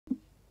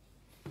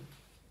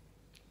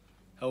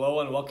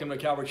Hello and welcome to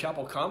Calvary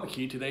Chapel Comic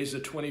Key. Today's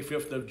the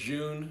 25th of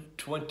June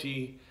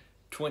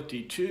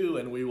 2022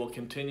 and we will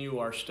continue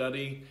our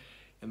study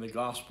in the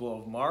Gospel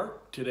of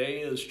Mark.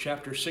 Today is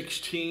chapter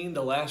 16,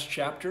 the last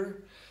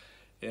chapter,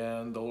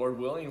 and the Lord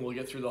willing we'll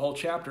get through the whole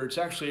chapter. It's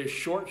actually a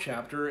short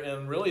chapter,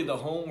 and really the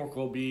homework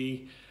will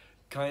be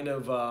kind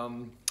of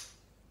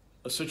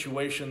a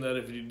situation that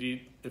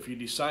if you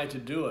decide to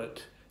do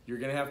it, you're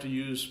going to have to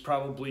use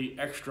probably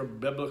extra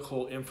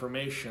biblical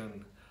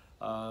information.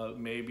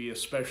 Maybe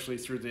especially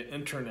through the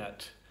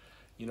internet.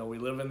 You know, we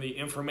live in the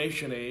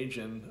information age,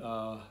 and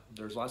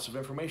there's lots of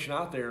information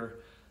out there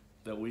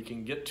that we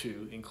can get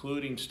to,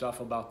 including stuff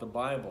about the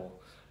Bible.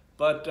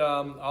 But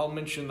I'll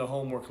mention the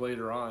homework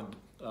later on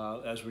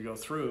as we go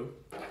through.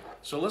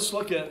 So let's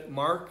look at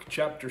Mark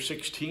chapter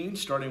 16,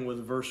 starting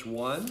with verse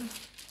 1.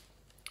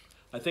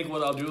 I think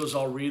what I'll do is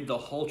I'll read the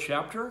whole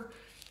chapter,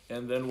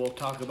 and then we'll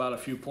talk about a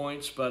few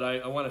points. But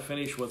I want to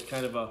finish with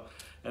kind of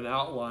an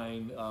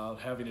outline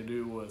having to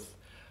do with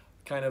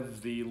kind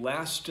of the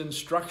last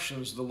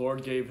instructions the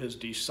Lord gave his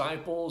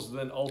disciples,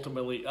 then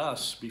ultimately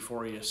us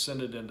before he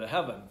ascended into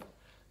heaven.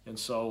 And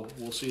so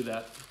we'll see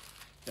that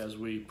as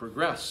we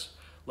progress.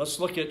 Let's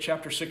look at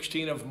chapter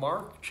 16 of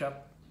Mark,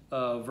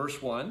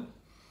 verse 1.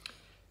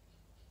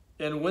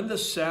 And when the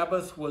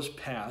Sabbath was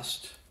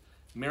past,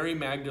 Mary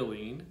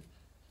Magdalene,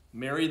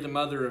 Mary the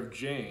mother of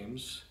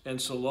James,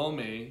 and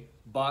Salome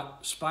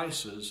bought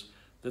spices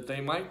that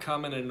they might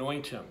come and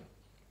anoint him.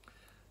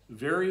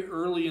 Very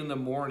early in the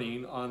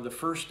morning, on the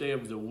first day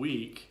of the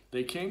week,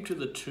 they came to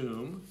the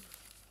tomb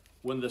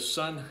when the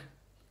sun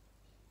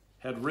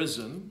had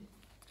risen.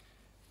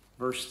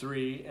 Verse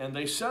 3, and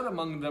they said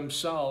among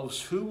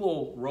themselves, who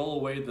will roll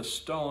away the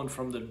stone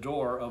from the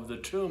door of the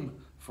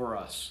tomb for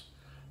us?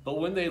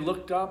 But when they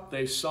looked up,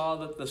 they saw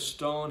that the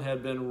stone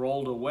had been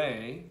rolled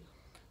away,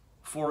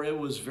 for it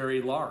was very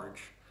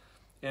large.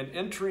 And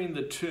entering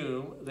the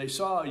tomb, they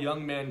saw a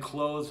young man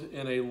clothed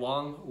in a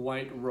long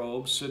white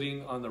robe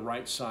sitting on the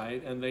right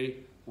side, and they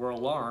were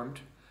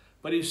alarmed.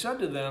 But he said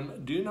to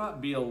them, do not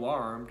be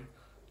alarmed.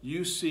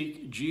 You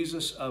seek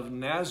Jesus of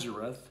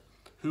Nazareth,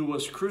 who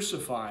was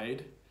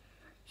crucified.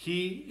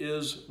 He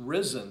is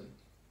risen.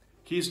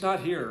 He's not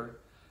here.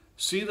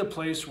 See the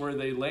place where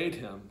they laid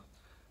him.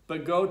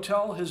 But go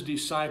tell his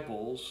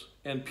disciples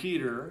and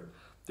Peter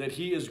that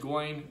he is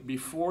going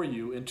before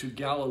you into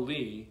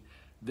Galilee.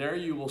 There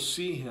you will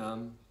see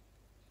him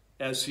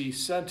as he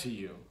said to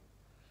you.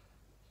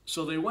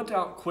 So they went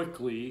out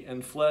quickly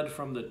and fled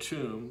from the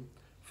tomb,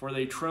 for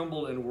they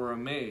trembled and were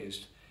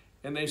amazed.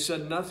 And they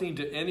said nothing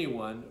to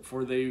anyone,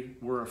 for they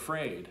were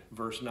afraid.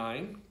 Verse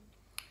 9.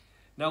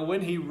 Now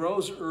when he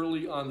rose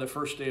early on the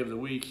first day of the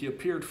week, he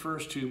appeared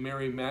first to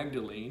Mary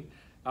Magdalene,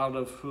 out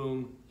of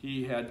whom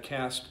he had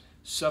cast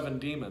 7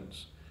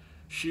 demons.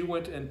 She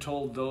went and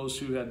told those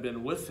who had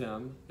been with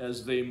him,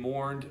 as they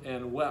mourned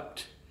and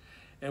wept.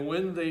 And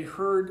when they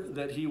heard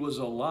that he was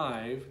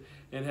alive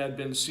and had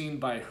been seen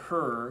by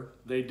her,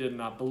 they did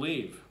not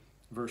believe.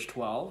 Verse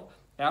 12,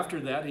 after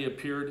that he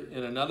appeared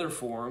in another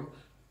form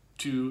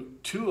to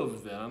 2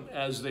 of them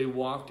as they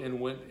walked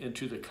and went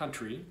into the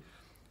country.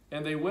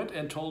 And they went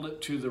and told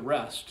it to the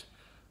rest,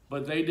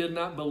 but they did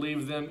not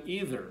believe them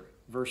either.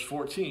 Verse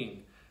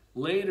 14,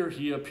 later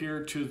he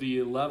appeared to the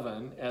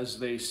 11 as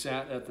they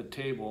sat at the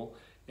table,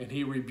 and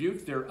he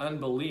rebuked their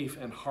unbelief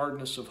and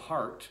hardness of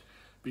heart,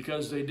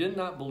 because they did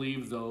not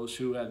believe those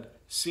who had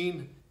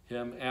seen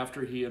him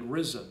after he had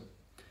risen.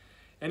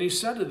 And he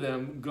said to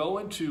them, go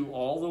into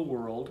all the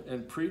world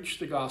and preach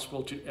the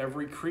gospel to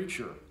every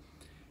creature.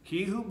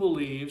 He who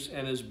believes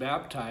and is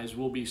baptized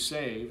will be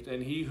saved,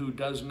 and he who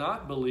does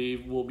not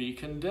believe will be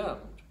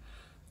condemned.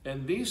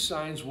 And these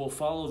signs will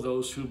follow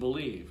those who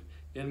believe.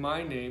 In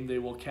my name they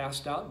will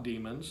cast out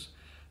demons,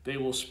 they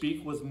will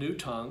speak with new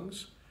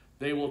tongues,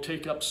 they will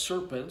take up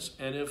serpents,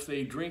 and if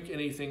they drink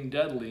anything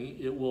deadly,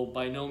 it will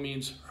by no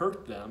means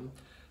hurt them.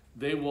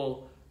 They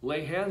will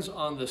lay hands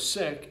on the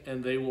sick,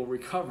 and they will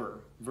recover.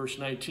 Verse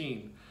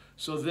 19.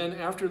 So then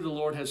after the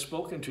Lord had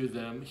spoken to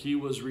them, he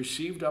was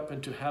received up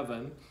into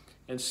heaven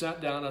and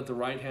sat down at the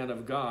right hand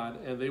of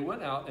God, and they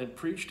went out and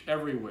preached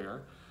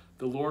everywhere,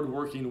 the Lord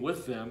working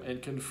with them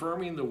and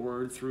confirming the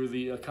word through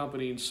the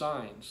accompanying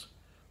signs.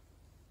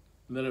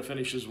 And then it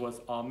finishes with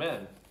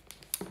Amen.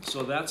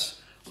 So that's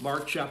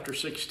Mark chapter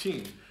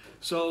 16.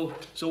 So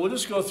we'll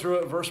just go through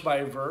it verse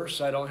by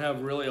verse. I don't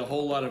have really a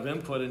whole lot of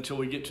input until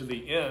we get to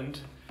the end.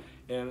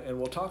 And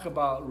we'll talk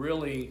about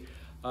really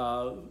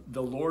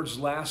the Lord's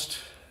last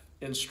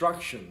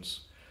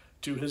instructions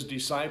to his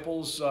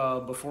disciples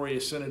before he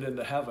ascended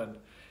into heaven.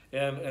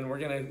 And we're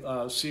going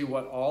to see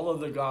what all of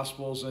the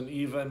Gospels and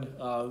even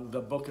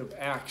the book of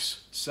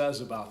Acts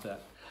says about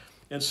that.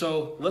 And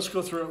so let's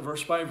go through it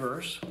verse by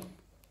verse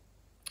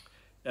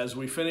as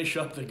we finish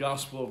up the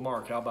Gospel of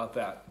Mark. How about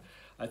that?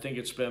 I think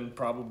it's been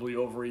probably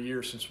over a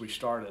year since we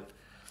started.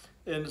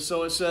 And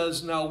so it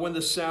says, now when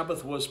the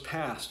Sabbath was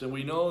past, and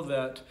we know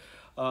that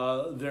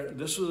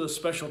this was a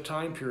special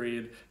time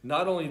period,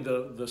 not only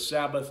the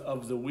Sabbath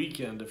of the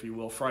weekend, if you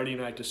will, Friday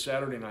night to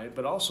Saturday night,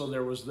 but also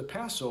there was the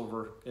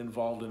Passover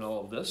involved in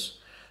all of this.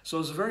 So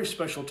it was a very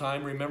special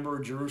time. Remember,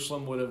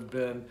 Jerusalem would have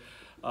been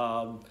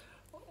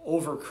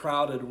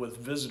overcrowded with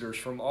visitors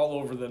from all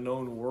over the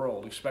known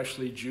world,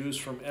 especially Jews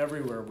from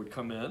everywhere would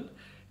come in.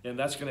 And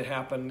that's going to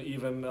happen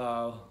even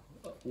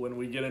when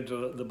we get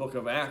into the book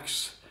of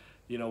Acts.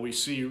 You know, we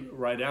see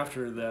right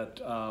after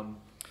that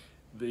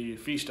the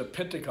Feast of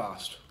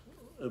Pentecost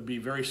would be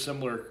very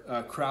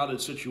similar crowded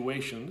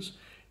situations.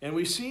 And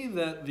we see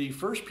that the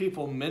first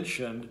people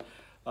mentioned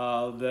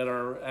that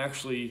are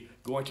actually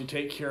going to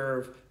take care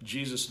of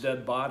Jesus'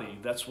 dead body,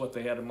 that's what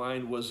they had in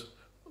mind,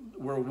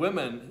 were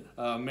women,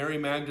 Mary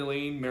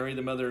Magdalene, Mary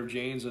the mother of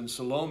James, and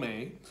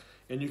Salome.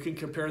 And you can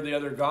compare the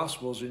other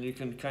Gospels and you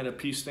can kind of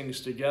piece things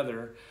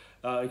together,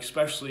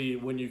 especially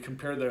when you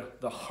compare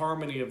the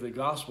harmony of the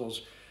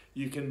Gospels.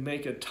 You can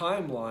make a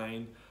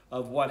timeline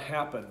of what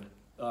happened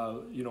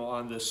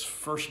on this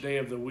first day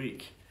of the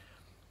week.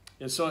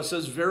 And so it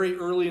says very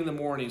early in the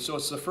morning. So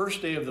it's the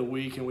first day of the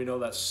week, and we know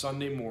that's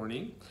Sunday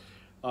morning.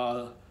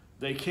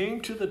 They came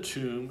to the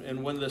tomb,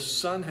 and when the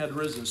sun had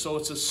risen, so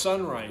it's a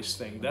sunrise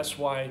thing. That's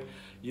why,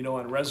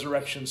 on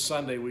Resurrection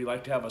Sunday, we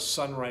like to have a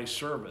sunrise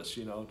service.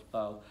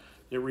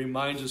 It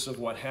reminds us of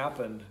what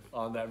happened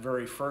on that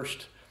very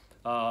first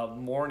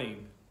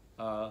morning,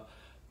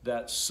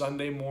 that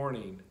Sunday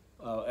morning,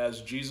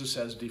 as Jesus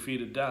has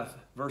defeated death.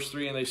 Verse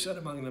 3, and they said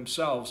among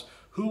themselves,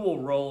 who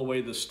will roll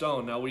away the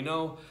stone? Now we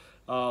know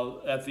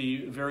at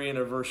the very end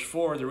of verse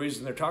 4, the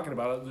reason they're talking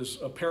about it is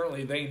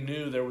apparently they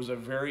knew there was a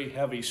very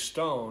heavy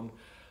stone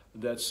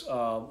that's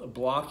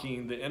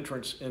blocking the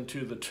entrance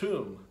into the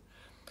tomb.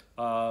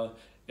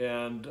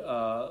 And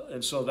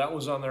so that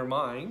was on their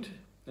mind.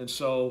 And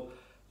so,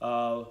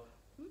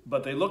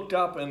 but they looked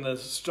up and the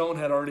stone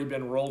had already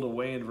been rolled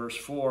away in verse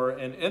 4.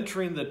 And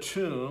entering the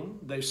tomb,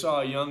 they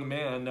saw a young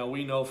man. Now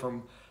we know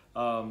from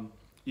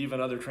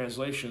even other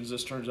translations,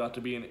 this turns out to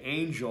be an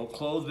angel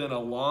clothed in a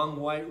long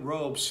white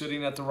robe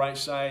sitting at the right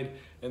side,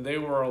 and they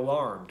were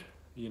alarmed,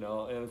 and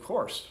of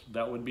course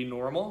that would be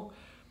normal.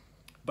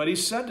 But he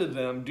said to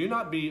them, do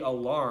not be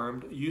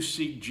alarmed, you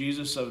seek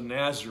Jesus of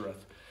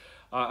Nazareth.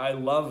 I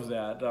love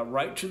that,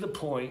 right to the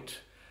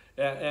point.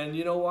 And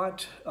you know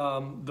what?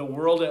 The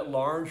world at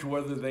large,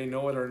 whether they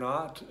know it or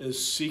not,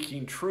 is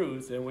seeking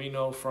truth, and we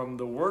know from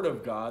the Word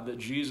of God that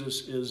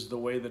Jesus is the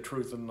way, the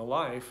truth, and the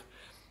life.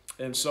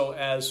 And so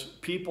as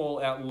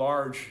people at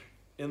large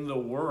in the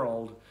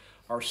world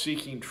are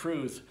seeking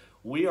truth,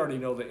 we already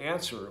know the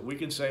answer. We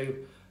can say,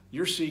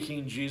 you're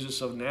seeking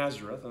Jesus of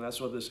Nazareth, and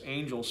that's what this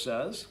angel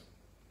says,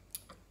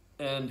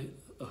 and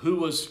who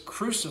was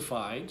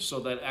crucified, so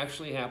that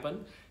actually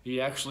happened. He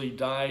actually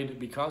died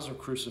because of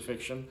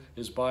crucifixion,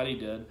 his body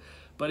did.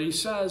 But he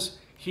says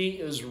he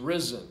is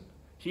risen.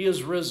 He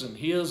is risen.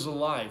 He is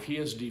alive. He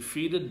has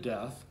defeated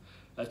death.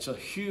 That's a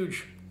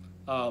huge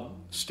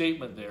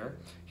statement there.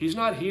 He's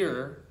not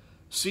here.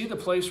 See the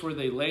place where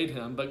they laid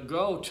him, but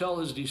go tell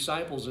his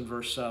disciples in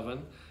verse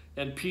 7,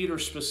 and Peter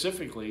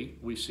specifically,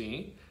 we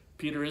see,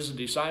 Peter is a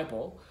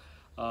disciple,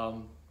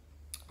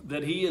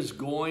 that he is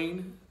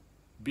going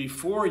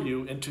before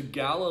you into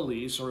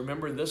Galilee. So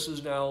remember, this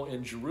is now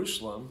in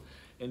Jerusalem,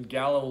 and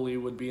Galilee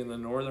would be in the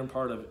northern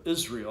part of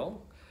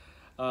Israel.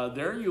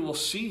 There you will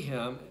see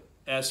him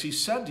as he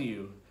said to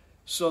you.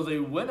 So they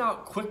went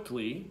out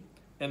quickly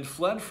and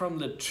fled from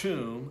the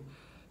tomb,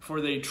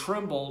 for they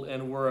trembled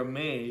and were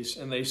amazed,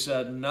 and they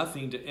said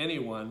nothing to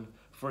anyone,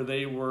 for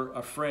they were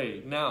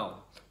afraid.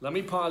 Now, let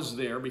me pause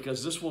there,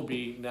 because this will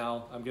be,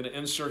 now I'm going to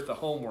insert the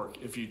homework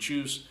if you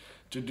choose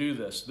to do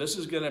this. This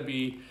is going to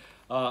be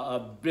a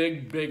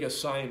big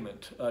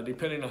assignment,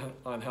 depending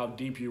on how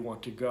deep you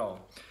want to go.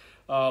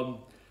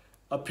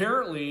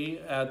 Apparently,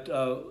 at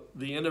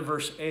the end of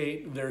verse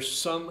 8, there's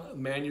some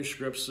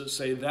manuscripts that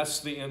say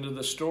that's the end of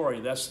the story,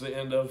 that's the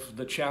end of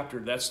the chapter,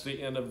 that's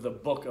the end of the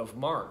book of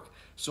Mark.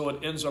 So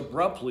it ends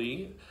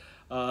abruptly,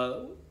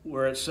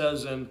 where it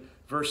says in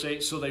verse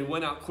 8, so they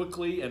went out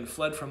quickly and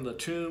fled from the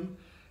tomb,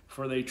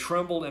 for they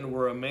trembled and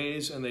were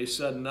amazed, and they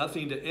said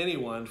nothing to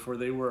anyone, for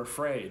they were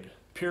afraid.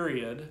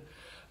 Period.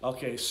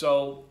 Okay,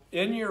 so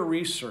in your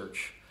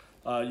research,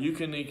 you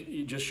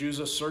can just use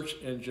a search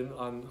engine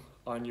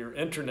on your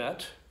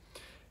internet,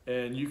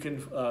 and you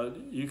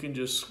can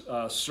just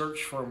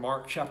search for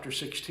Mark chapter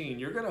 16.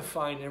 You're going to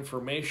find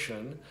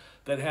information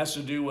that has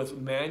to do with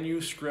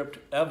manuscript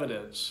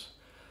evidence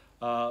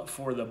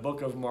for the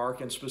book of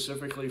Mark, and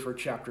specifically for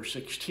chapter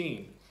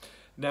 16.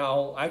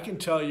 Now, I can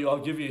tell you,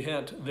 I'll give you a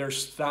hint,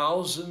 there's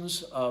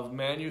thousands of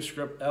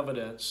manuscript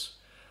evidence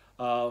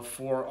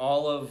for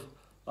all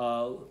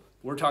of,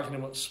 we're talking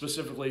about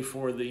specifically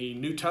for the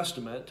New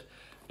Testament,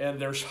 and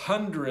there's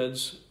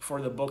hundreds for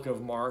the book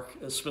of Mark,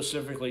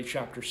 specifically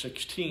chapter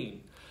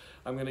 16.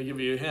 I'm going to give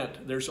you a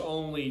hint. There's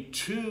only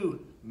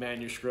 2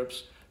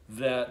 manuscripts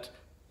that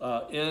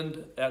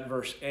end at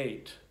verse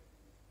 8.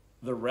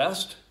 The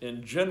rest,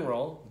 in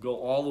general, go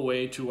all the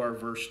way to our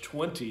verse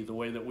 20, the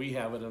way that we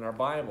have it in our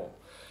Bible.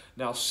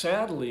 Now,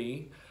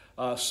 sadly,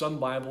 some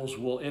Bibles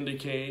will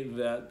indicate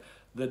that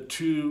the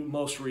two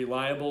most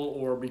reliable,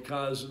 or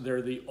because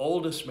they're the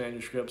oldest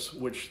manuscripts,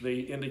 which they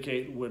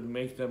indicate would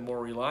make them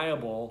more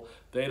reliable,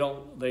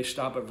 they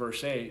stop at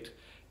verse 8,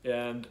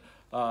 and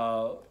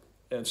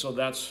so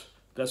that's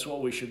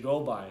what we should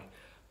go by.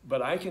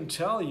 But I can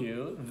tell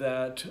you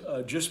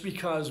that just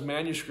because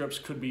manuscripts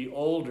could be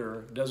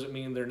older doesn't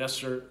mean they're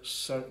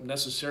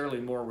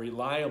necessarily more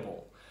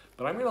reliable.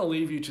 But I'm going to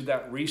leave you to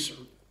that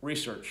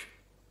research.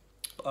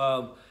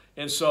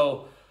 And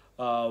so,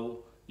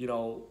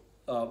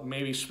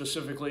 maybe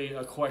specifically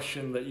a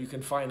question that you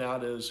can find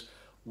out is,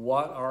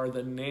 what are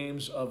the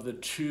names of the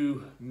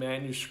two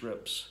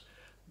manuscripts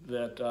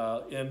that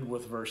end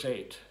with verse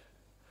 8?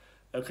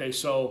 Okay,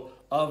 so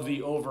of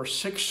the over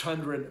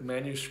 600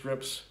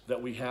 manuscripts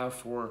that we have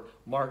for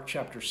Mark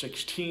chapter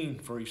 16,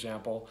 for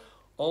example,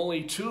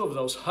 only 2 of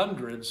those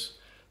hundreds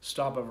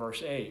stop at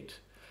verse 8.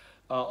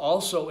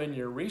 Also in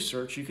your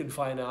research, you can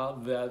find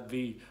out that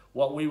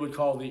what we would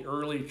call the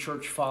early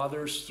church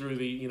fathers through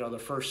the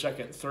first,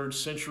 second, third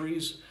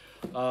centuries,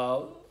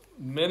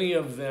 many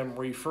of them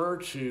refer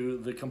to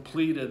the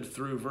completed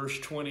through verse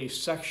 20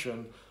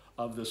 section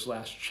of this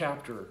last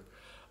chapter.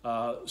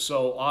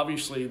 So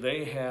obviously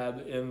they had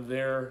in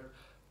their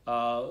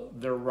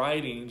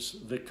writings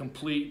the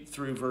complete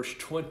through verse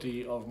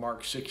 20 of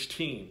Mark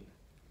 16.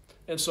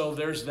 And so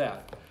there's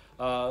that.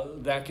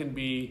 That can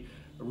be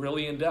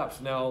really in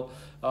depth. Now,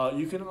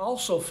 you can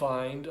also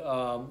find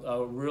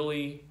a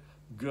really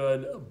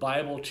good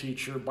Bible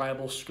teacher,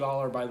 Bible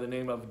scholar by the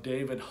name of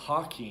David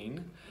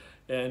Hawking,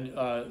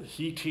 and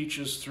he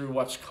teaches through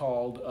what's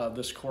called,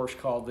 this course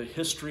called The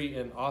History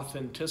and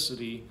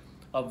Authenticity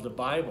of the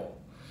Bible.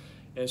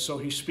 And so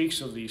he speaks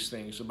of these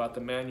things, about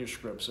the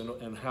manuscripts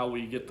and how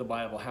we get the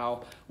Bible,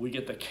 how we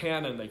get the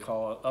canon, they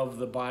call it, of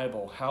the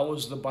Bible. How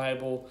was the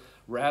Bible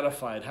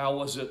ratified? How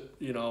was it,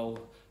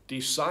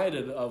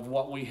 decided of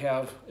what we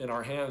have in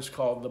our hands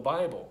called the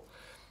Bible?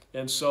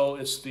 And so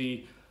it's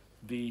the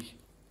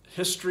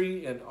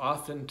history and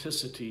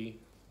authenticity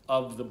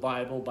of the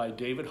Bible by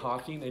David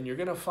Hawking, and you're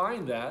going to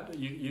find that.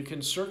 You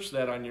can search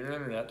that on your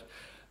internet,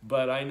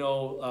 but I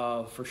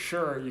know for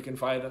sure you can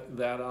find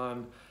that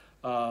on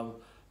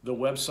the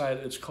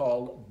website. It's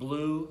called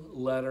Blue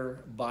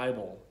Letter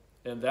Bible,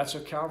 and that's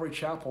a Calvary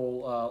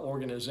Chapel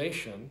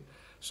organization.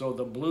 So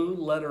the Blue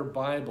Letter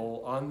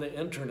Bible on the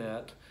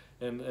internet,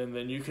 and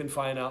then you can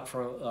find out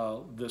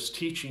from this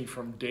teaching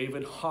from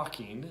David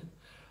Hawking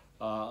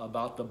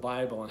about the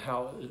Bible and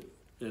how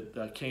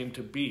it came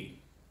to be.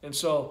 And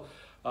so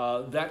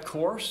that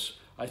course,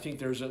 I think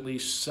there's at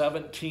least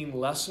 17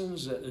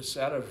 lessons. It's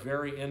at a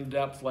very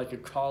in-depth, like a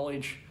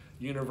college,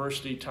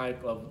 university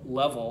type of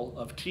level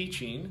of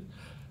teaching.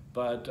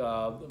 But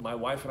my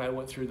wife and I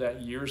went through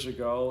that years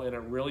ago, and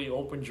it really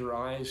opened your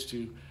eyes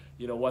to,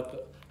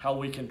 how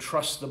we can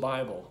trust the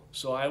Bible.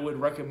 So I would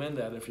recommend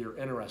that if you're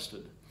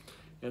interested.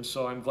 And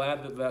so I'm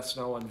glad that that's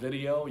now on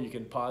video. You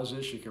can pause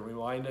this, you can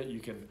rewind it, you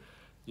can,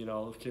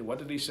 okay, what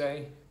did he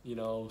say?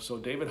 So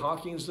David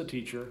Hawking's the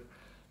teacher,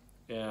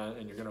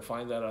 and you're going to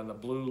find that on the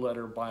Blue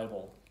Letter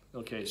Bible.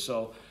 Okay,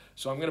 so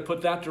I'm going to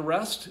put that to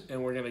rest,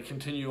 and we're going to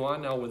continue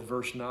on now with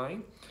verse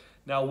 9.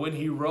 Now, when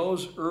he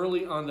rose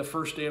early on the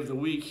first day of the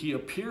week, he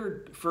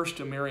appeared first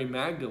to Mary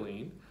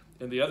Magdalene,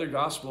 and the other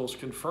Gospels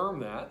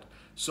confirm that.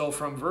 So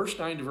from verse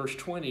 9 to verse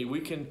 20,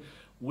 we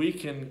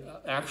can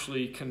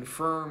actually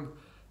confirm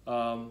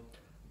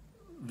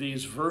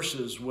these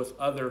verses with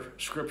other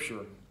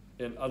scripture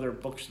in other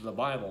books of the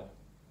Bible.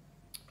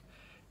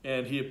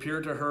 And he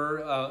appeared to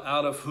her,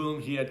 out of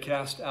whom he had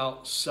cast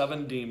out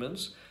 7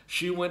 demons.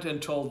 She went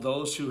and told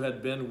those who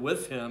had been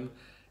with him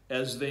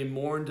as they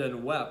mourned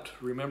and wept.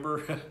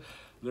 Remember,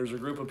 there's a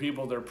group of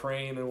people, they're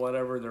praying and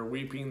whatever, they're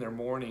weeping, they're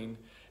mourning.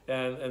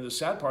 And the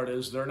sad part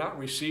is they're not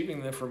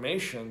receiving the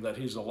information that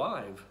he's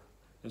alive.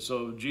 And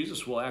so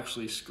Jesus will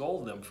actually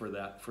scold them for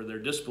that, for their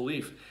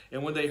disbelief.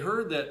 And when they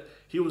heard that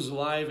he was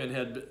alive and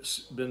had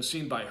been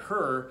seen by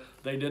her,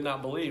 they did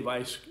not believe.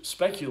 I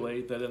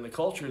speculate that in the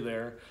culture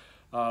there,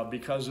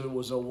 because it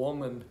was a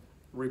woman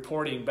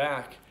reporting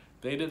back,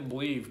 they didn't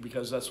believe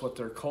because that's what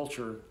their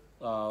culture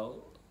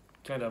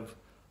kind of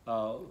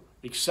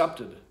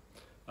accepted.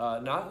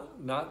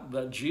 Not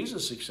that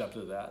Jesus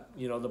accepted that.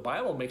 The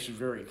Bible makes it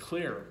very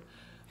clear.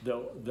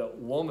 The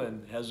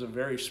woman has a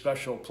very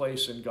special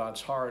place in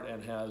God's heart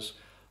and has,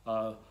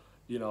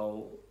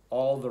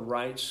 all the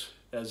rights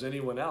as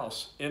anyone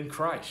else in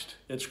Christ.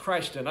 It's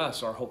Christ in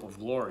us, our hope of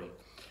glory.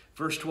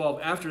 Verse 12,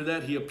 after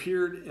that he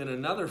appeared in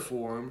another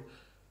form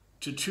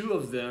to 2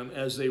 of them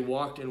as they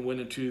walked and went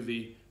into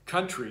the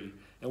country.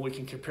 And we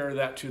can compare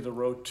that to the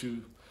road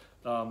to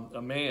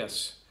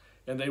Emmaus.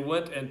 And they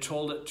went and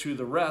told it to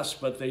the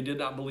rest, but they did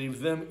not believe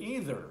them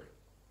either.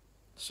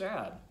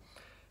 Sad.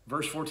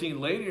 Verse 14,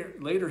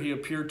 later he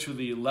appeared to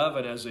the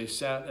 11 as they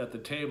sat at the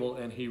table,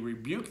 and he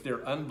rebuked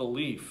their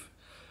unbelief.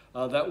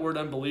 That word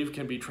unbelief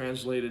can be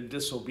translated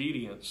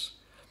disobedience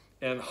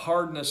and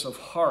hardness of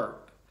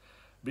heart,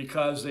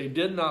 because they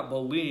did not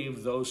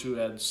believe those who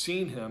had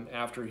seen him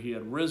after he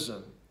had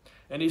risen.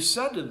 And he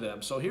said to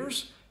them, so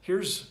here's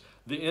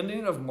the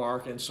ending of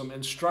Mark and some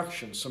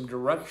instruction, some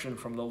direction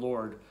from the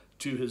Lord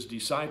to his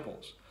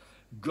disciples.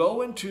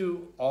 Go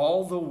into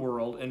all the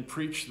world and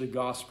preach the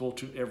gospel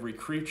to every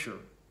creature.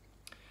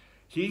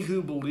 He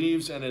who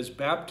believes and is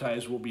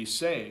baptized will be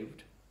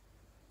saved.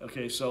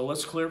 Okay, so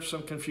let's clear up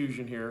some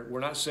confusion here. We're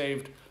not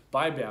saved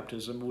by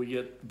baptism. We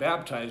get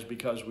baptized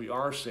because we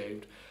are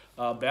saved.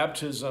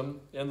 Baptism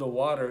in the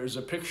water is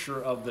a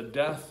picture of the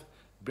death,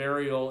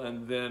 burial,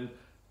 and then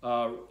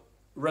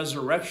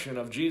resurrection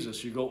of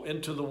Jesus. You go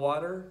into the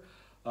water.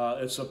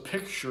 It's a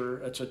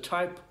picture, it's a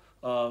type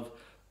of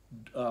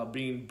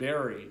being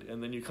buried.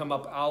 And then you come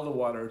up out of the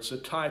water. It's a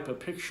type, a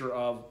picture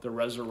of the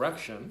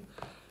resurrection.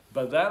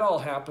 But that all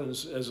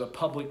happens as a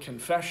public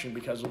confession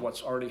because of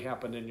what's already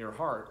happened in your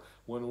heart.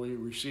 When we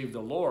receive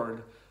the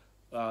Lord,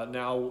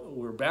 now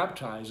we're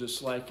baptized.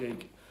 It's like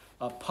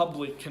a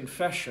public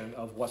confession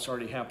of what's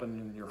already happened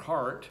in your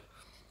heart.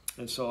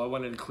 And so I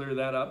wanted to clear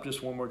that up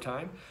just one more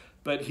time.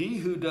 But he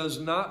who does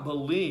not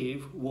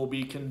believe will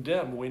be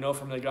condemned. We know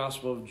from the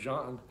Gospel of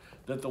John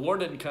that the Lord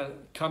didn't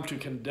come to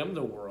condemn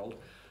the world.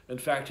 In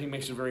fact, he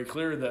makes it very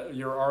clear that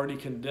you're already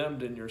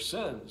condemned in your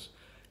sins.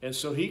 And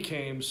so he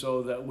came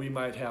so that we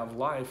might have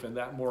life, and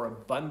that more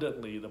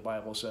abundantly, the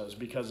Bible says,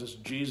 because it's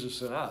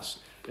Jesus in us.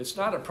 It's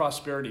not a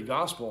prosperity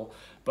gospel,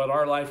 but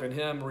our life in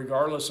him,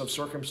 regardless of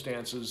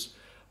circumstances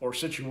or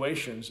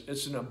situations,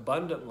 it's an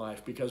abundant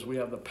life because we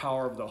have the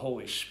power of the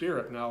Holy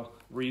Spirit now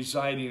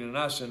residing in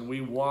us, and we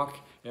walk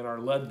and are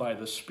led by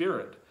the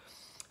Spirit.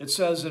 It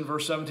says in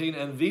verse 17,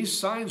 and these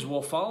signs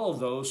will follow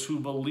those who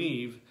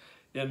believe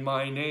in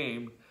my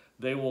name.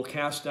 They will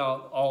cast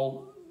out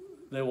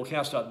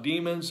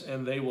demons,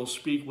 and they will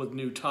speak with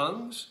new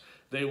tongues.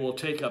 They will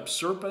take up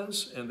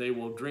serpents, and they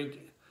will drink.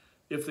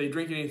 If they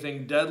drink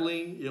anything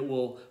deadly, it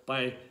will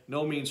by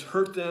no means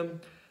hurt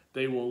them.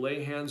 They will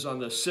lay hands on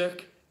the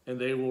sick, and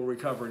they will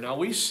recover. Now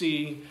we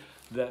see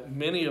that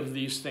many of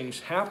these things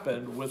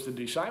happened with the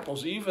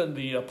disciples, even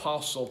the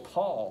Apostle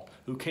Paul,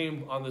 who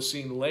came on the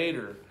scene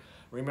later.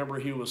 Remember,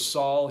 he was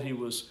Saul. He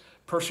was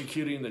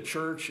persecuting the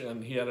church,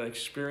 and he had an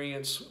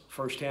experience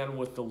firsthand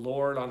with the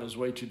Lord on his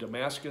way to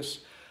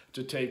Damascus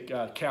to take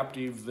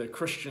captive the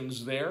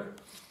Christians there.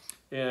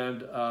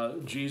 And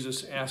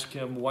Jesus asked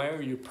him, why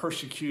are you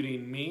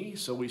persecuting me?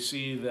 So we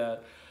see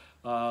that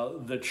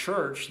the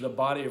church, the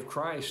body of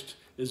Christ,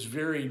 is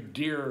very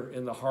dear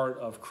in the heart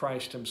of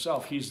Christ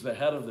himself. He's the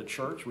head of the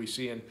church, we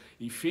see in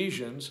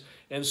Ephesians.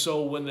 And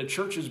so when the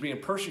church is being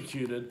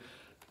persecuted,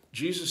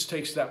 Jesus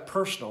takes that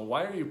personal.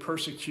 Why are you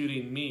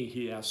persecuting me?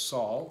 He asked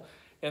Saul.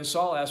 And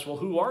Saul asked, well,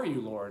 who are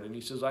you, Lord? And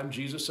he says, I'm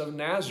Jesus of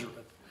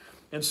Nazareth.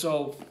 And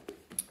so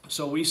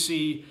we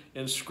see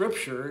in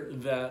Scripture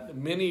that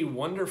many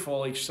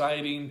wonderful,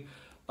 exciting,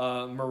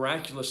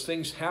 miraculous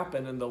things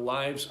happen in the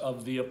lives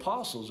of the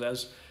apostles.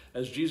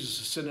 As Jesus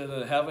ascended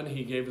into heaven,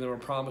 he gave them a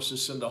promise to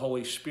send the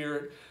Holy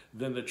Spirit.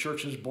 Then the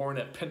church is born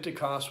at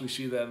Pentecost. We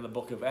see that in the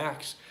book of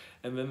Acts.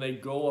 And then they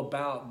go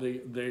about,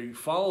 they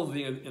follow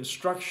the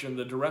instruction,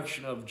 the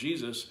direction of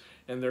Jesus,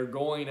 and they're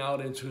going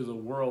out into the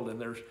world, and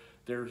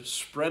they're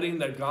spreading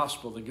the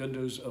gospel, the good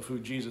news of who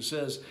Jesus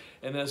is.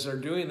 And as they're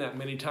doing that,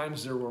 many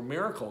times there were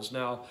miracles.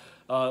 Now,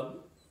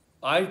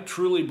 I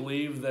truly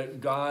believe that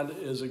God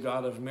is a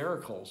God of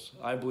miracles.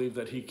 I believe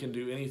that he can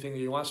do anything that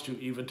he wants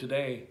to, even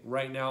today,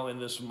 right now in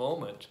this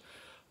moment.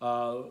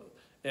 And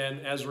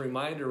as a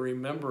reminder,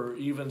 remember,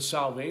 even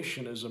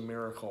salvation is a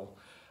miracle.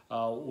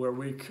 Where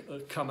we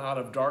come out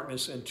of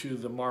darkness into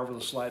the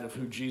marvelous light of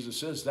who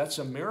Jesus is. That's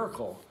a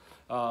miracle.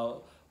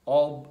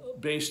 All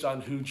based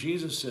on who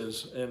Jesus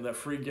is and the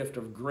free gift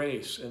of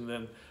grace, and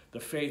then the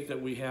faith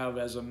that we have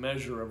as a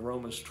measure of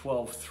Romans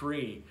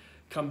 12:3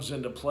 comes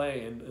into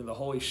play, and the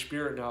Holy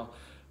Spirit now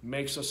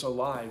makes us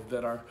alive,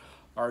 that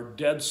our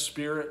dead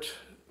spirit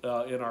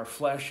in our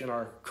flesh, in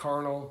our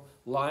carnal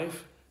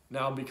life,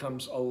 now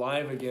becomes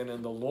alive again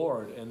in the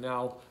Lord, and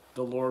now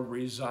the Lord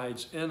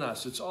resides in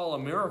us. It's all a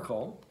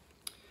miracle.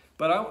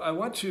 But I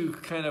want to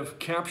kind of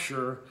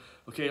capture,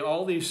 okay,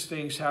 all these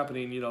things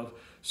happening,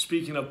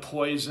 speaking of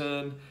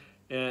poison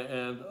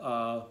and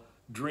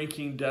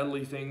drinking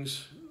deadly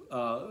things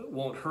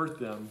won't hurt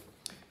them.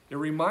 It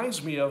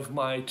reminds me of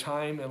my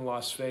time in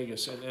Las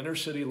Vegas, in inner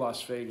city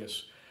Las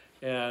Vegas,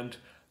 and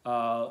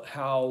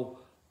how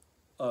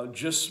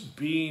just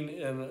being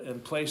in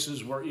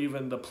places where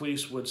even the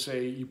police would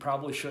say, you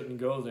probably shouldn't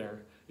go there.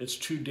 It's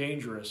too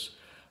dangerous.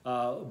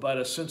 But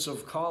a sense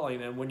of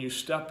calling, and when you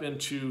step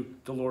into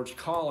the Lord's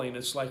calling,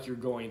 it's like you're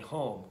going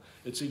home.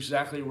 It's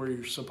exactly where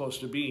you're supposed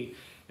to be,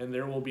 and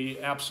there will be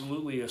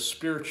absolutely a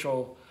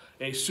supernatural,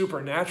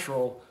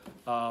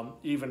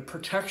 even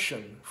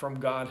protection from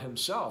God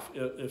himself.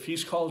 If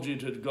he's called you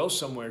to go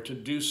somewhere, to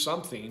do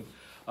something,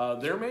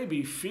 there may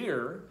be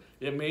fear.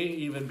 It may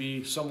even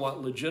be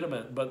somewhat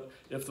legitimate, but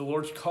if the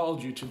Lord's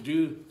called you to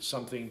do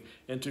something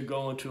and to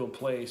go into a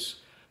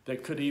place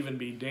that could even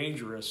be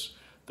dangerous,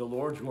 the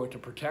Lord's going to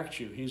protect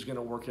you. He's going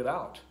to work it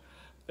out.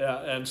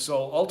 And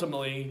so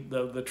ultimately,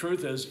 the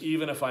truth is,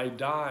 even if I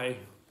die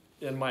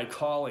in my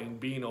calling,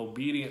 being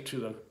obedient to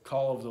the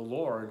call of the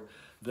Lord,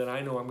 then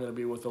I know I'm going to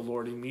be with the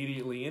Lord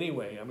immediately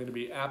anyway. I'm going to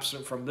be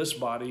absent from this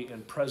body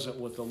and present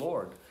with the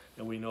Lord.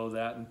 And we know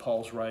that in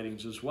Paul's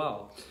writings as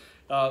well.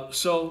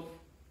 So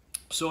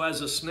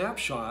as a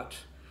snapshot,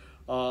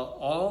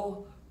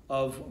 all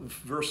of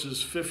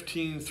verses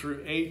 15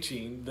 through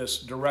 18, this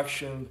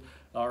direction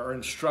or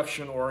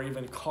instruction or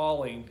even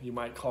calling, you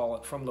might call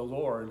it, from the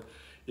Lord,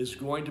 is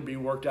going to be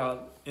worked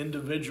out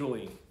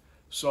individually.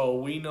 So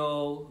we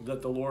know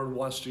that the Lord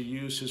wants to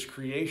use his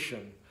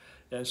creation.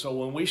 And so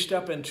when we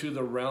step into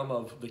the realm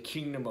of the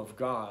kingdom of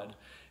God,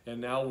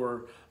 and now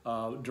we're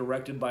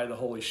directed by the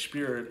Holy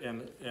Spirit,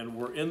 and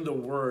we're in the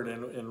Word,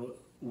 and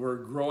we're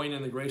growing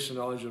in the grace and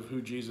knowledge of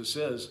who Jesus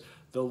is,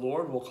 the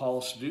Lord will call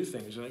us to do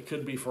things. And it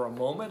could be for a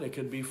moment, it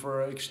could be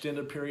for an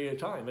extended period of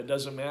time. It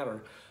doesn't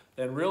matter.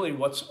 And really,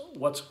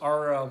 what's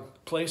our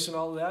place in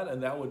all of that?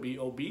 And that would be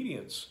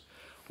obedience.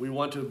 We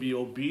want to be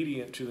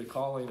obedient to the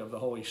calling of the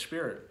Holy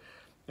Spirit.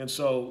 And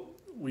so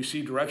we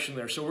see direction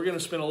there. So we're going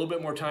to spend a little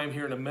bit more time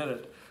here in a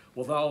minute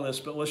with all this,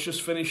 but let's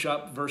just finish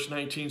up verse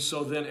 19.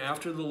 So then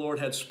after the Lord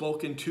had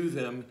spoken to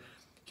them,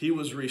 he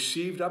was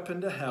received up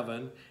into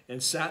heaven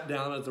and sat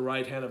down at the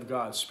right hand of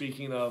God.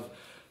 Speaking of,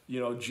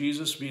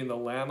 Jesus being the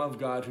Lamb of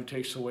God who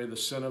takes away the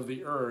sin of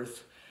the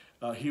earth,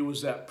 he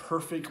was that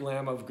perfect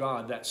Lamb of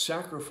God, that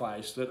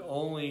sacrifice that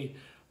only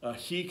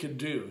he could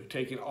do,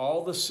 taking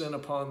all the sin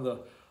upon the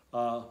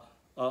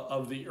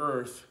of the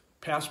earth,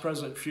 past,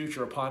 present,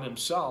 future, upon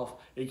himself,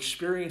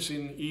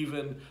 experiencing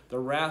even the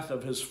wrath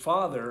of his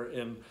Father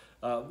in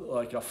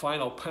like a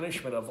final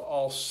punishment of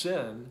all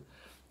sin,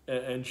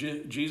 and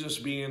Jesus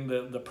being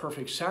the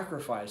perfect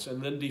sacrifice,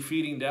 and then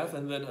defeating death,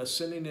 and then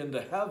ascending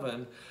into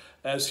heaven.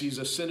 As he's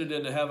ascended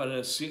into heaven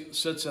and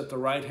sits at the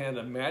right hand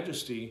of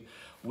majesty,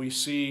 we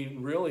see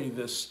really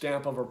this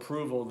stamp of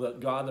approval that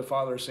God the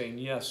Father is saying,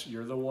 yes,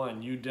 you're the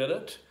one. You did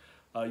it.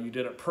 You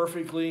did it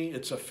perfectly.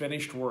 It's a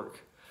finished work.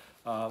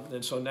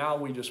 And so now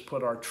we just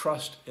put our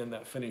trust in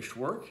that finished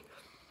work.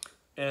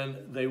 And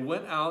they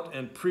went out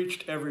and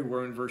preached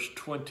everywhere in verse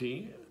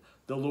 20,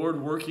 the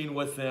Lord working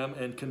with them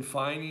and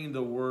confirming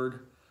the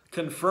word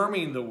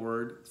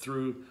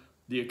through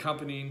the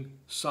accompanying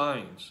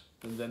signs.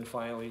 And then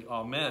finally,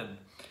 amen.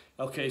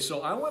 Okay, so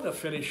I want to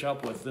finish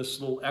up with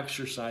this little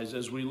exercise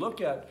as we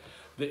look at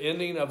the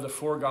ending of the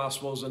four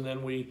Gospels, and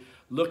then we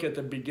look at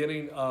the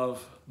beginning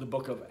of the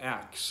book of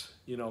Acts,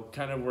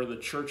 kind of where the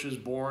church is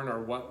born,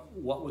 or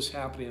what was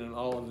happening and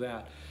all of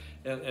that.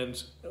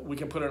 And we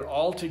can put it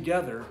all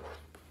together,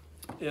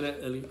 and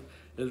it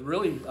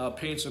really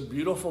paints a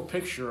beautiful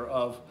picture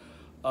of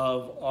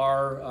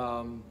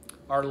our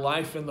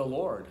life in the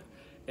Lord.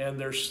 And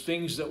there's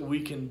things that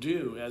we can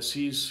do as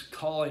he's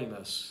calling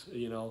us,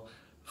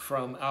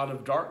 from out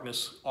of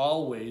darkness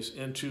always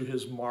into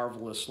his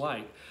marvelous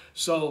light.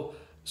 So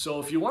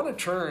if you want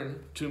to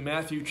turn to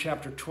Matthew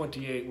chapter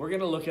 28, we're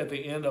going to look at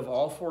the end of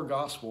all four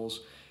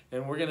Gospels,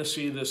 and we're going to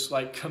see this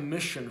like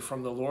commission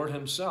from the Lord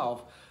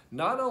himself,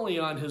 not only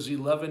on his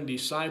 11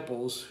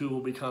 disciples who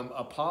will become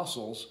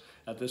apostles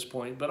at this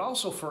point, but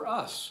also for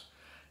us.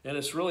 And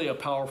it's really a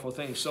powerful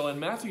thing. So in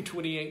Matthew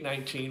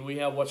 28:19, we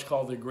have what's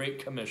called the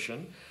Great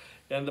Commission.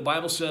 And the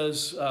Bible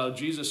says,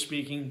 Jesus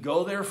speaking,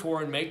 "Go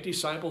therefore and make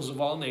disciples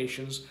of all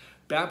nations,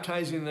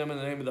 baptizing them in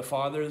the name of the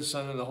Father, the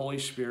Son, and the Holy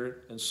Spirit,"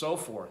 and so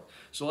forth.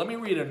 So let me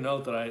read a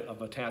note that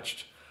I've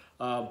attached.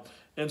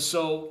 And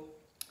so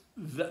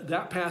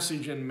that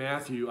passage in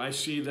Matthew, I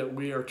see that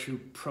we are to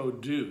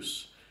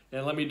produce.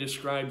 And let me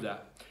describe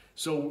that.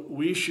 So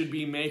we should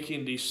be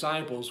making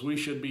disciples. We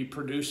should be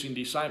producing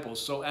disciples.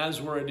 So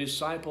as we're a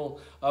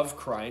disciple of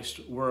Christ,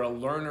 we're a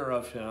learner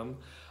of him.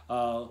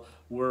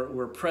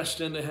 We're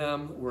pressed into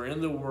him. We're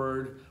in the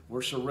Word.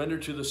 We're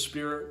surrendered to the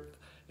Spirit.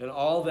 And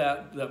all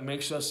that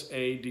makes us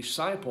a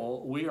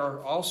disciple, we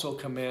are also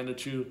commanded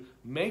to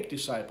make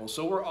disciples.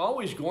 So we're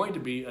always going to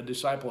be a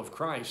disciple of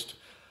Christ,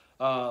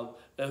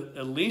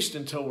 at least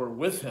until we're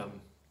with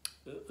him.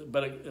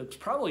 But it's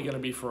probably going to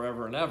be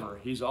forever and ever.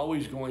 He's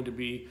always going to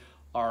be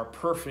our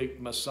perfect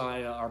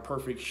Messiah, our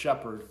perfect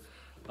shepherd.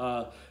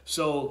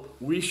 So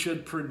we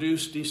should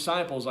produce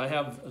disciples. I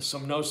have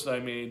some notes that I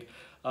made.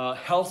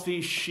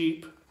 Healthy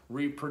sheep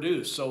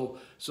reproduce. So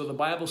the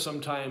Bible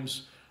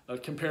sometimes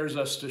compares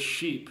us to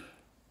sheep.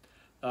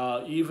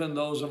 Even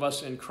those of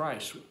us in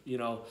Christ,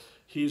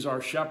 he's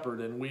our shepherd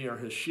and we are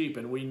his sheep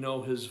and we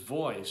know his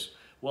voice.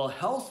 Well,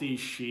 healthy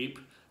sheep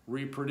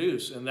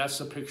reproduce, and that's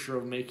the picture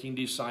of making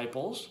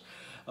disciples.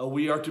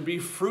 We are to be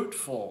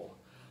fruitful,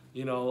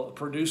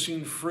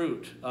 producing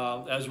fruit.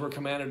 As we're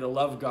commanded to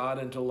love God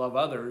and to love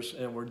others,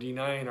 and we're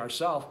denying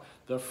ourselves,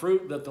 the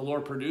fruit that the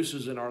Lord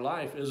produces in our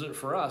life isn't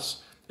for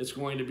us. It's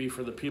going to be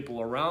for the people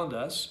around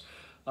us.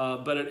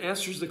 But it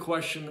answers the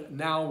question,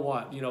 now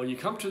what? You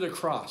come to the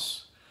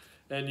cross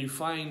and you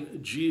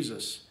find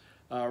Jesus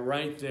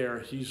right there.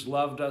 He's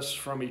loved us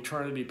from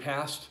eternity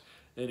past,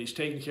 and he's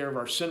taken care of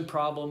our sin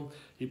problem.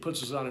 He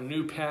puts us on a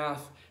new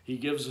path. He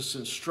gives us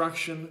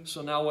instruction.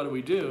 So now what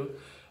do?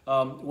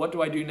 What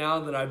do I do now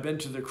that I've been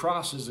to the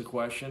cross is the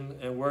question,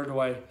 and where do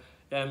I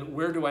And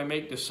where do I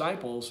make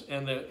disciples?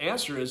 And the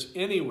answer is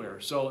anywhere.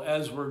 So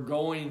as we're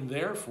going,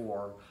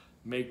 therefore,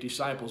 make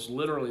disciples.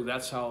 Literally,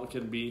 that's how it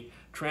can be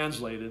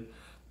translated.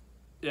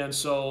 And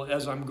so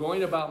as I'm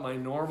going about my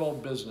normal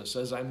business,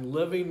 as I'm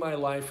living my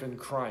life in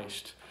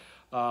Christ,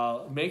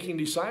 making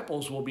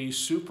disciples will be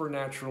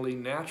supernaturally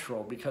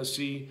natural because,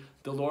 see,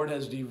 the Lord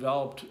has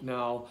developed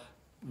now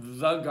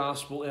the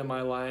gospel in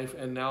my life,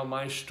 and now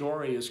my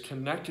story is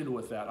connected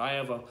with that. I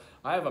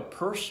have a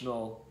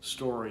personal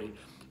story,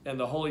 and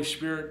the Holy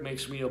Spirit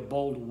makes me a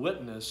bold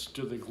witness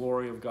to the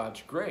glory of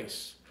God's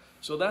grace.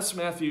 So that's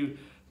Matthew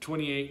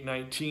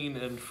 28:19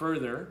 and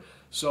further.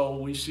 So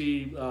we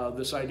see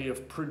this idea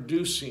of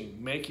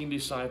producing, making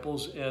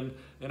disciples. And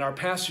in our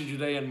passage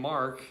today in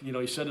Mark,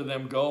 he said to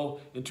them, go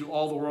into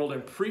all the world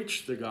and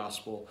preach the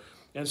gospel.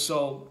 And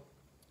so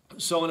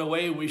in a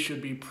way, we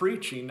should be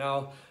preaching.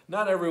 Now,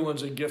 not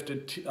everyone's a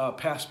gifted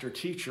pastor,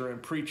 teacher,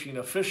 and preaching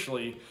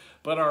officially,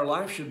 but our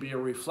life should be a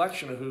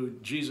reflection of who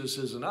Jesus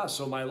is in us.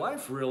 So my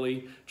life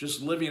really,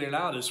 just living it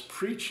out, is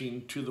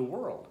preaching to the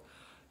world.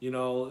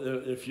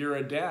 If you're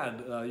a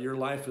dad, your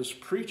life is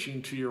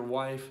preaching to your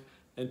wife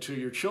and to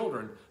your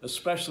children,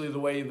 especially the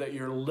way that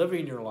you're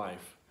living your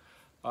life.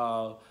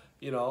 And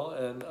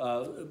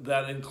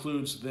that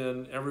includes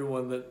then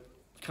everyone that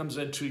comes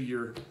into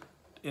your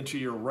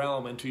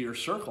realm, into your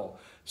circle.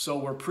 So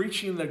we're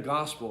preaching the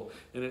gospel,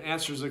 and it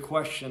answers the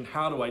question,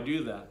 how do I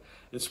do that?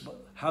 It's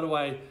how do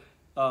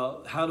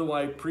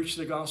I preach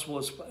the gospel?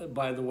 It's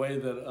by the way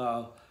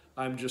that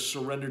I'm just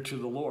surrendered to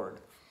the Lord.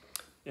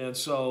 And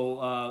so,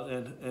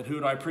 and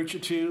who do I preach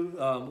it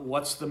to?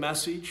 What's the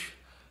message?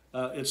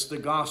 It's the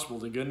gospel,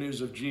 the good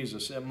news of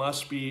Jesus. It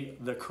must be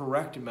the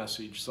correct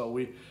message. So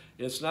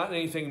it's not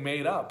anything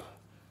made up.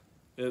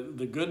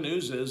 The good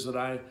news is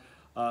that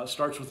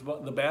starts with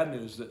the bad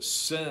news, that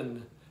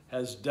sin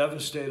has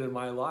devastated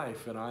my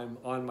life and I'm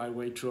on my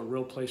way to a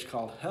real place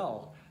called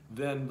hell.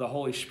 Then the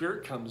Holy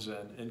Spirit comes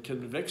in and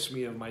convicts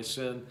me of my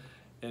sin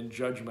and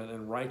judgment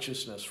and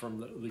righteousness from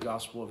the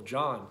Gospel of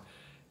John.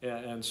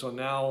 And so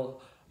now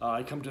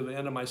I come to the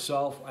end of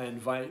myself. I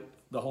invite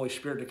the Holy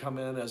Spirit to come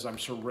in as I'm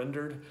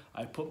surrendered.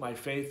 I put my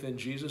faith in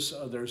Jesus.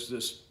 There's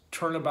this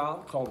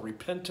turnabout called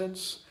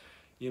repentance,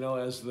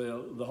 as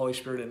the Holy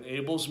Spirit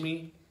enables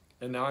me,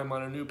 and now I'm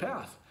on a new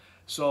path.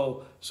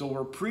 So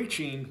we're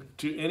preaching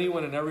to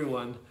anyone and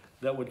everyone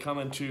that would come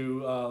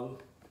into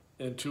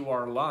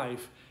our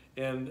life,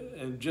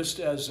 and just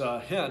as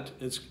a hint,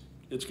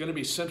 it's going to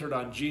be centered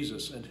on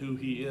Jesus and who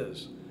He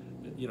is.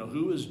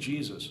 Who is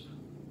Jesus?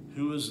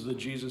 Who is the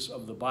Jesus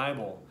of the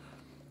Bible?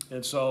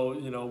 And so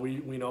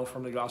we know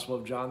from the Gospel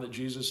of John that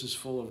Jesus is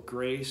full of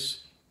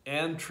grace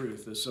and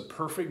truth. It's a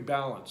perfect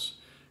balance.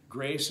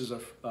 Grace is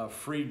a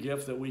free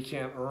gift that we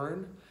can't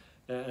earn.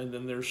 And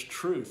then there's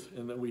truth,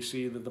 and that we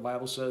see that the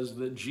Bible says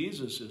that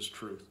Jesus is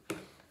truth.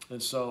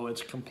 And so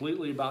it's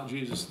completely about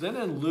Jesus. Then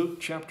in Luke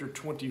chapter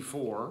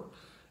 24,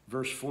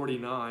 verse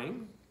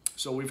 49,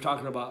 so we've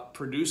talked about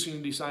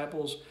producing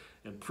disciples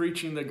and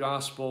preaching the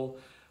gospel.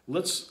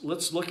 Let's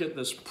look at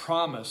this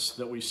promise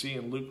that we see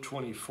in Luke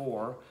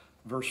 24,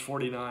 verse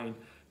 49.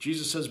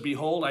 Jesus says,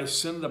 behold, I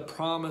send the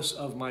promise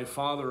of my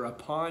Father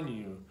upon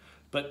you,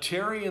 but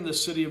tarry in the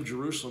city of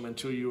Jerusalem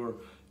until you are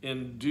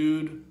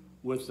endued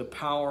with the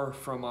power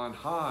from on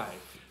high.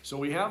 So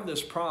we have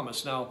this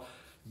promise. Now,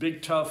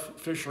 big tough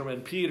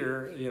fisherman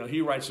Peter, he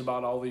writes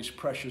about all these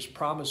precious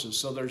promises.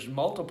 So there's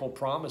multiple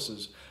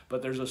promises,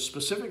 but there's a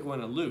specific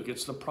one in Luke.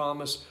 It's the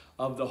promise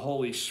of the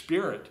Holy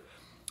Spirit.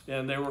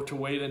 And they were to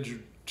wait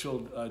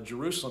until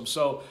Jerusalem.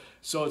 So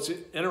it's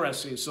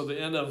interesting. So the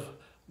end of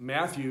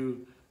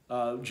Matthew,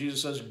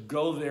 Jesus says,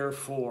 go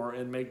therefore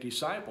and make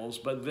disciples.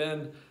 But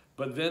then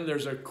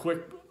there's a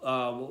quick,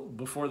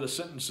 before the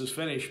sentence is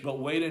finished, but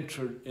wait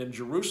in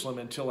Jerusalem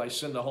until I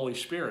send the Holy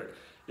Spirit.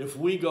 If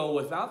we go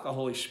without the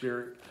Holy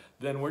Spirit,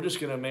 then we're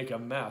just going to make a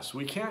mess.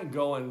 We can't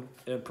go and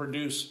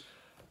produce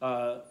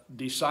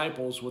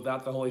disciples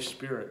without the Holy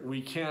Spirit.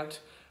 We can't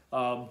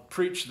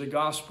preach the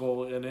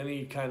gospel in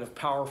any kind of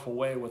powerful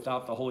way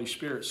without the Holy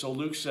Spirit. So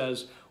Luke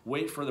says,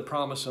 wait for the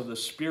promise of the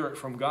Spirit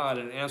from God,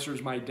 and it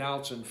answers my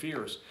doubts and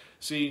fears.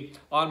 See,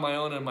 on my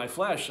own in my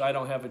flesh, I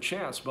don't have a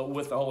chance, but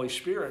with the Holy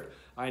Spirit,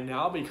 I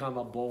now become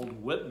a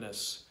bold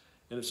witness,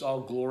 and it's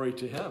all glory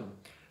to Him.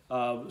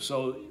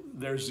 So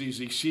there's these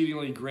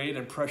exceedingly great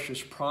and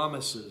precious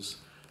promises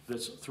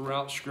that's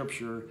throughout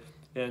Scripture,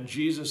 and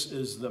Jesus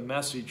is the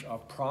message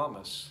of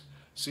promise.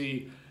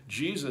 See,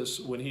 Jesus,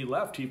 when He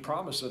left, He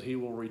promised that He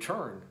will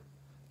return,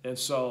 and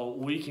so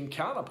we can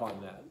count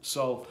upon that.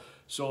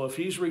 So if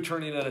He's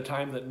returning at a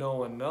time that no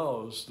one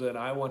knows, then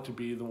I want to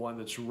be the one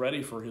that's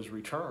ready for His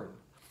return.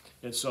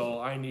 And so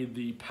I need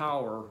the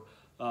power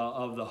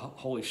of the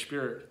Holy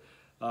Spirit.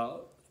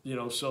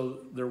 So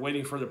they're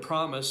waiting for the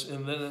promise.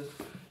 And then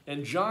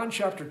in John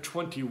chapter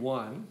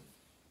 21,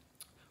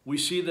 we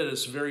see that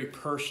it's very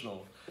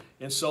personal.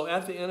 And so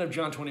at the end of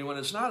John 21,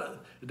 it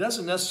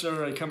doesn't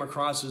necessarily come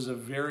across as a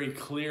very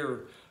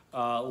clear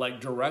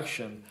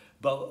direction,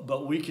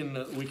 but we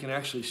can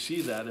actually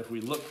see that if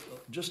we look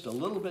just a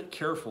little bit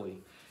carefully.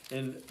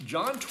 In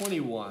John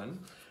 21,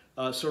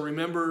 So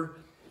remember,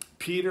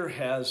 Peter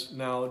has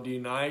now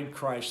denied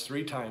Christ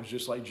 3 times,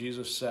 just like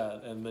Jesus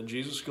said. And then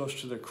Jesus goes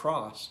to the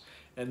cross.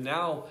 And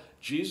now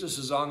Jesus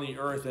is on the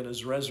earth in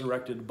his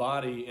resurrected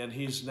body, and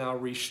he's now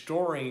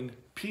restoring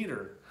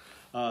Peter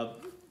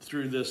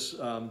through this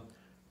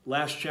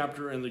last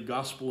chapter in the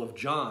Gospel of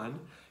John.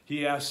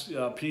 He asks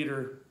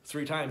Peter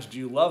 3 times, do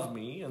you love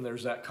me? And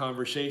there's that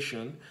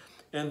conversation.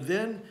 And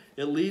then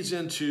it leads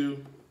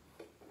into,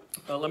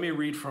 let me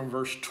read from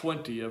verse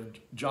 20 of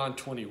John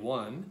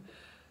 21.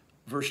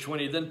 Verse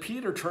 20, then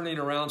Peter, turning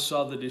around,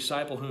 saw the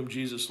disciple whom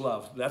Jesus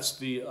loved. That's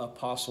the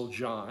Apostle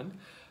John,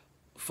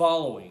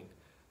 following,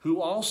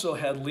 who also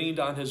had leaned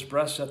on his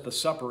breast at the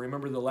supper.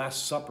 Remember the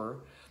Last Supper.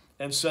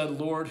 And said,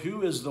 Lord,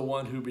 who is the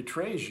one who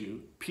betrays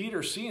you?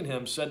 Peter, seeing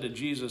him, said to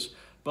Jesus,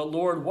 but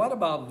Lord, what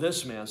about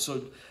this man?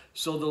 So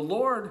the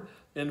Lord,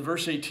 in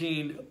verse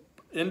 18,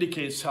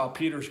 indicates how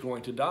Peter's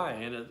going to die.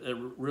 And it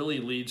really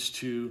leads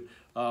to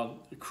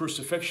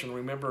crucifixion.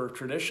 Remember,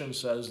 tradition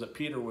says that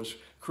Peter was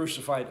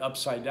crucified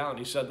upside down.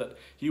 He said that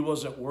he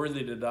wasn't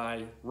worthy to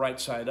die right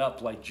side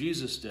up like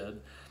Jesus did.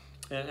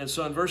 And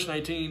so in verse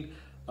 19,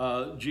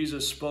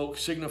 Jesus spoke,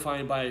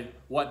 signifying by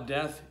what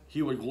death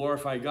he would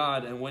glorify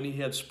God. And when he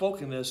had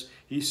spoken this,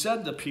 he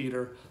said to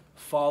Peter,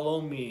 follow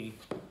me.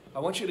 I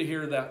want you to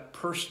hear that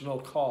personal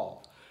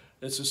call.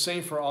 It's the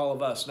same for all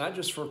of us, not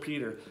just for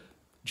Peter.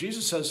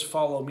 Jesus says,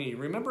 follow me.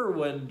 Remember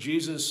when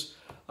Jesus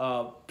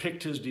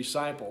picked his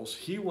disciples,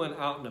 he went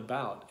out and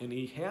about and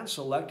he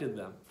hand-selected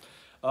them.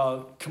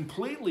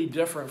 Completely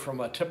different from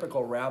a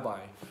typical rabbi.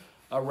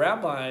 A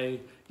rabbi,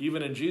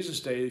 even in Jesus'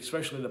 day,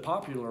 especially the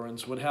popular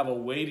ones, would have a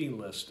waiting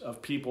list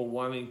of people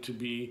wanting to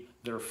be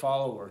their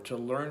follower, to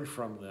learn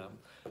from them.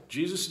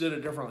 Jesus did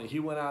it differently.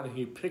 He went out and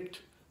he picked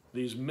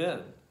these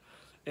men.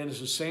 And it's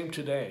the same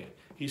today.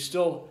 He's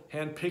still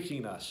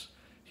handpicking us.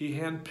 He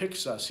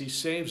handpicks us. He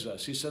saves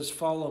us. He says,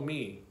 follow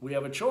me. We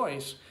have a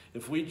choice.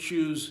 If we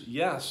choose,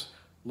 yes,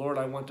 Lord,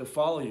 I want to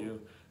follow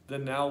you,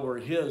 then now we're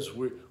his.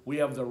 We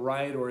have the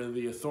right or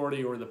the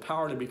authority or the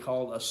power to be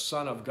called a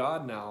son of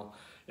God now.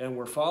 And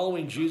we're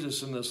following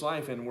Jesus in this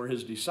life, and we're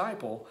his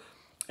disciple.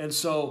 And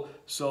so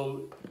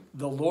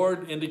the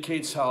Lord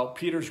indicates how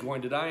Peter's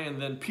going to die.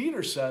 And then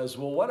Peter says,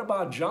 well, what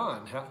about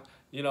John?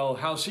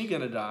 How's he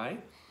going to die?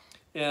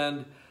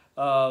 And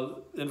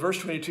in verse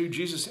 22,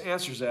 Jesus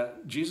answers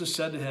that. Jesus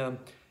said to him,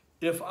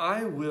 if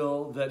I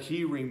will that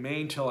he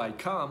remain till I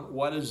come,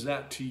 what is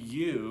that to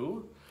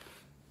you?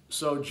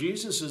 So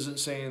Jesus isn't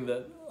saying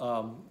that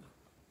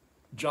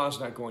John's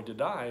not going to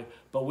die,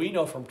 but we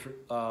know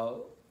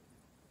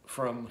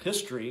from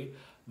history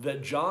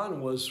that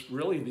John was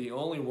really the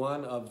only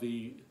one of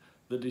the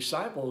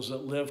disciples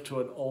that lived to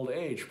an old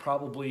age,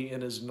 probably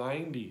in his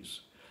 90s.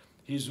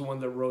 He's the one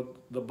that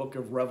wrote the book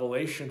of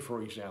Revelation,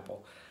 for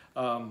example.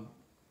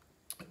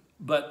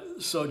 But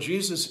so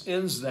Jesus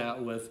ends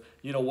that with,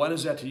 what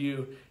is that to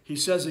you? He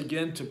says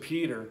again to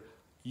Peter,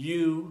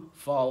 you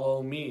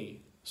follow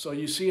me. So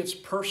you see, it's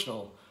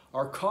personal.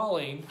 Our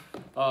calling,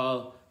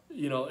 in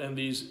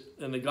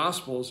the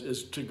Gospels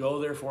is to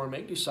go therefore and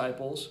make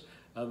disciples.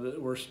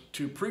 We're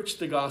to preach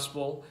the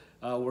gospel.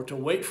 We're to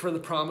wait for the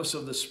promise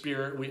of the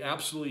Spirit. We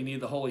absolutely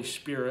need the Holy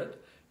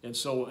Spirit. And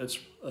so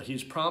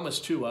he's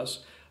promised to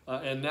us.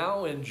 And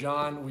now in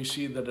John, we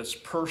see that it's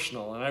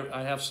personal. And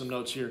I have some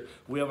notes here.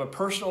 We have a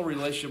personal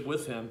relationship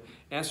with him.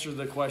 Answer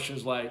the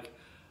questions like,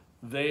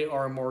 they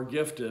are more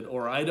gifted,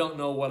 or I don't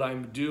know what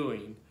I'm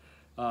doing.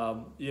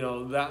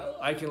 That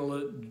I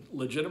can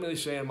legitimately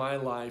say in my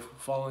life,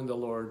 following the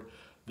Lord,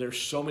 there's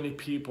so many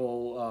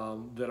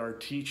people that are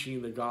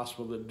teaching the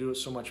gospel that do it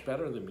so much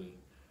better than me,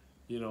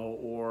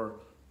 or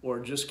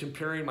just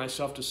comparing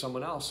myself to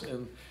someone else.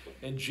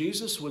 And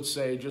Jesus would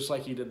say, just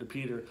like he did to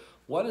Peter,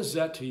 what is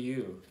that to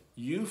you?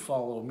 You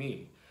follow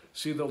me.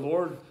 See, the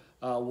Lord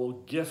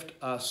will gift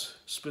us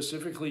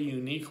specifically,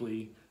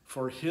 uniquely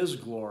for his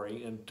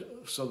glory, and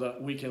so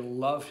that we can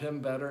love him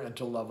better and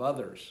to love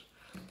others.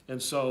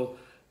 And so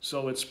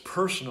it's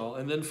personal.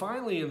 And then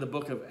finally in the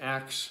book of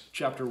Acts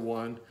chapter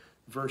 1,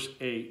 verse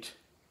 8,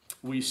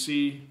 we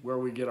see where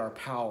we get our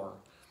power.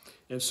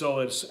 And so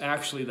it's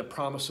actually the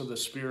promise of the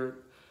Spirit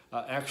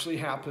actually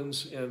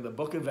happens in the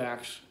book of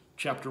Acts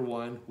chapter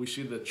 1. We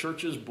see the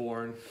church is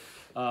born.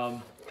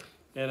 And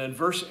in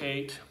verse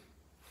 8,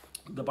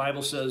 the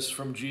Bible says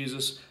from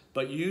Jesus,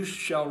 but you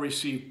shall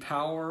receive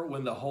power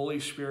when the Holy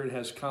Spirit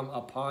has come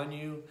upon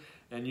you,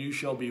 and you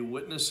shall be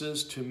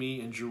witnesses to me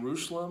in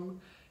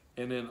Jerusalem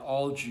and in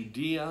all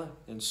Judea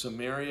and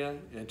Samaria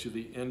and to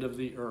the end of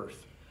the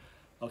earth.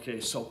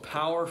 Okay, so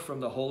power from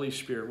the Holy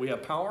Spirit. We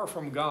have power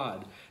from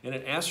God, and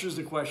it answers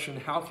the question,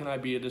 how can I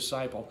be a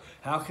disciple?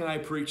 How can I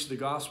preach the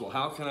gospel?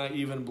 How can I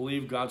even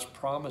believe God's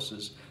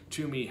promises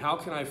to me? How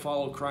can I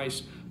follow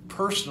Christ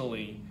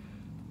personally?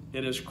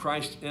 It is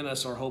Christ in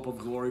us, our hope of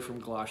glory,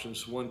 from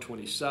Colossians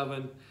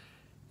 1:27.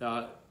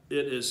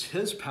 It is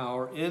his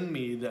power in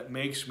me that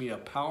makes me a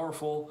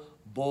powerful,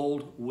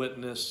 bold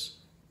witness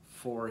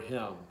for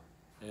him.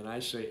 And I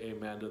say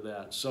amen to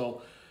that.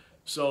 So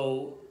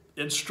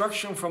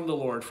instruction from the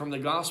Lord, from the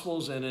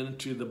Gospels and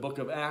into the book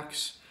of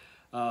Acts,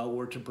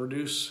 We're to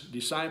produce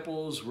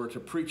disciples. We're to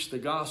preach the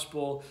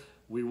gospel.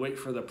 We wait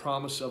for the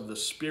promise of the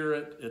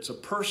Spirit. It's a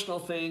personal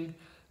thing.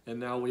 And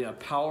now we have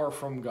power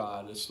from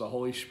God. It's the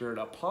Holy Spirit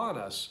upon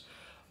us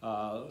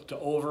to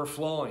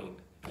overflowing.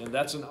 And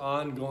that's an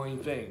ongoing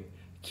thing.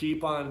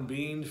 Keep on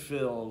being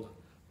filled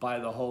by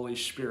the Holy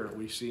Spirit.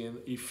 We see in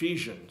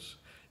Ephesians.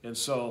 And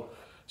so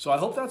I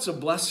hope that's a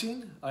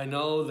blessing. I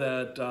know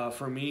that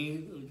for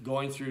me,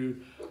 going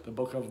through the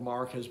book of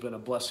Mark has been a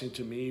blessing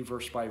to me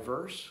verse by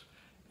verse.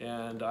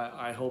 And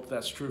I hope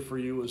that's true for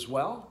you as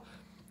well.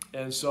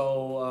 And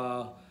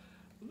so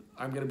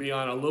I'm going to be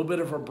on a little bit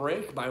of a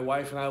break. My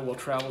wife and I will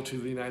travel to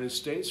the United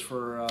States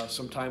for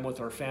some time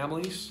with our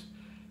families.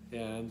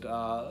 And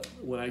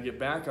when I get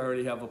back, I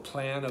already have a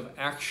plan of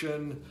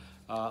action.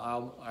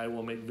 I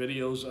will make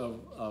videos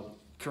of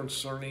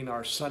concerning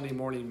our Sunday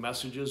morning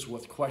messages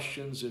with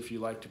questions if you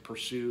like to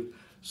pursue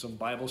some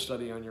Bible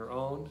study on your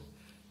own.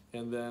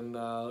 And then,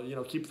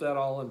 keep that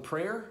all in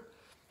prayer.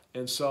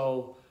 And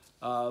so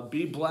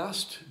be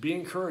blessed, be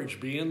encouraged,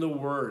 be in the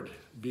Word,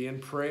 be in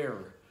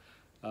prayer.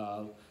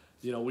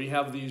 We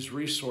have these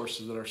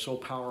resources that are so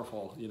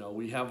powerful.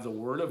 We have the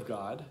Word of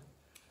God,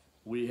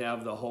 we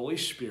have the Holy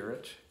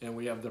Spirit, and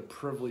we have the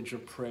privilege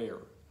of prayer.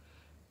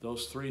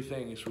 Those three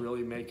things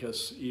really make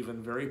us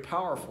even very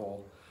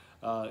powerful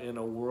in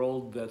a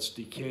world that's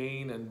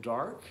decaying and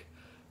dark.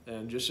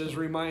 And just as a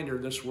reminder,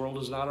 this world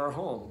is not our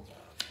home.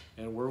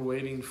 And we're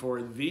waiting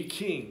for the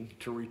King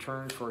to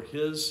return for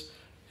his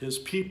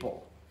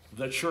people,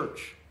 the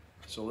church.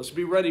 So let's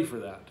be ready for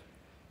that.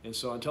 And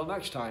so until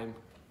next time,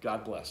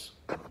 God bless.